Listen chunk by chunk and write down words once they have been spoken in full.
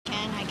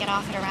get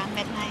off at around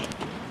midnight.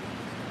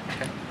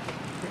 Okay.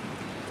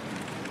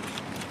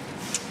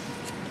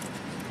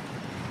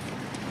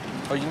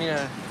 Oh, you need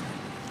a...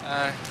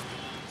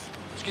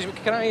 excuse me,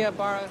 can I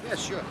borrow... Yeah,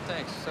 sure.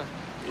 Thanks.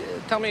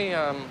 Tell me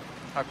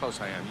how close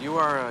I am.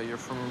 You're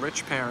from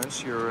rich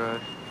parents, you're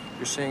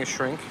seeing a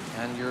shrink,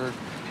 and you're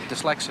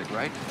dyslexic,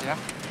 right? Yeah?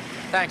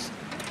 Thanks.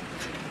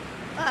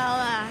 Well,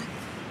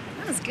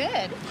 that was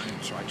good.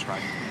 So I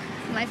tried.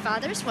 My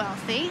father's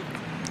wealthy.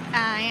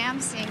 I am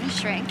seeing a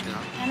shrink,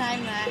 and I'm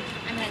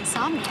an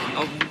insomniac.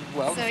 Oh,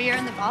 well... So you're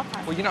in the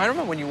ballpark. Well, you know, I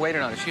remember when you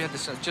waited on her, she had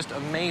this just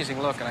amazing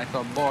look, and I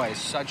thought, boy,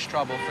 such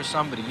trouble for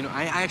somebody. You know,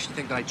 I actually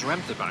think that I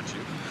dreamt about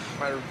you.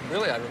 I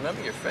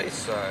remember your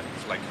face.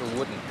 It's like, who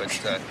wouldn't, but...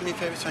 Do me a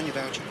favor, sign your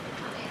voucher.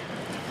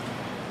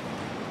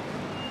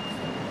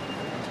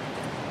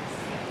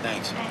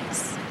 Thanks.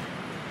 Thanks.